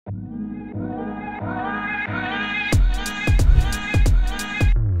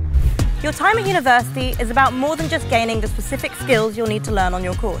Your time at university is about more than just gaining the specific skills you'll need to learn on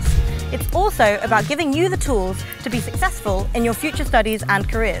your course. It's also about giving you the tools to be successful in your future studies and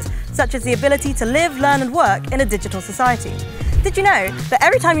careers, such as the ability to live, learn and work in a digital society. Did you know that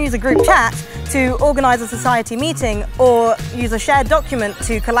every time you use a group chat to organise a society meeting or use a shared document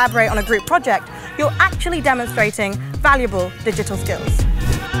to collaborate on a group project, you're actually demonstrating valuable digital skills?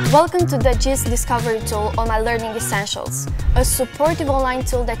 Welcome to the Jisc Discovery tool on My Learning Essentials, a supportive online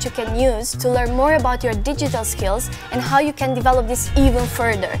tool that you can use to learn more about your digital skills and how you can develop this even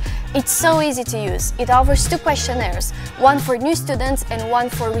further. It's so easy to use. It offers 2 questionnaires, one for new students and one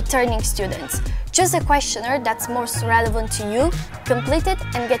for returning students. Choose a questionnaire that's most relevant to you, complete it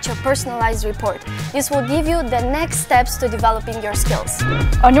and get your personalized report. This will give you the next steps to developing your skills.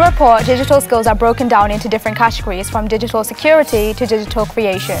 On your report, digital skills are broken down into different categories, from digital security to digital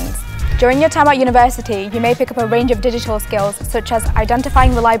creations. During your time at university, you may pick up a range of digital skills such as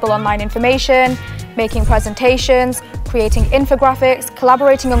identifying reliable online information, making presentations, creating infographics,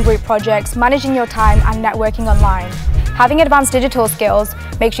 collaborating on group projects, managing your time and networking online. Having advanced digital skills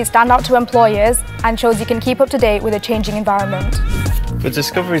makes you stand out to employers and shows you can keep up to date with a changing environment. The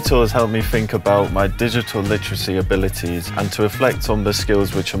Discovery tool has helped me think about my digital literacy abilities and to reflect on the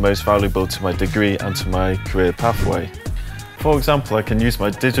skills which are most valuable to my degree and to my career pathway. For example, I can use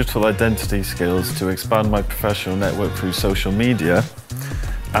my digital identity skills to expand my professional network through social media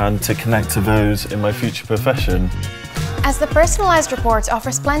and to connect to those in my future profession. As the personalized report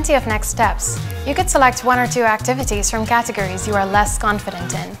offers plenty of next steps, you could select 1 or 2 activities from categories you are less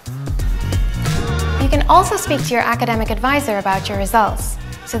confident in. You can also speak to your academic advisor about your results,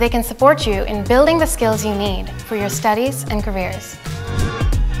 so they can support you in building the skills you need for your studies and careers.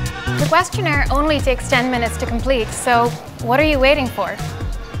 The questionnaire only takes 10 minutes to complete, so what are you waiting for?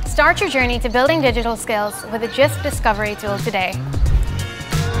 Start your journey to building digital skills with the Jisc Discovery tool today.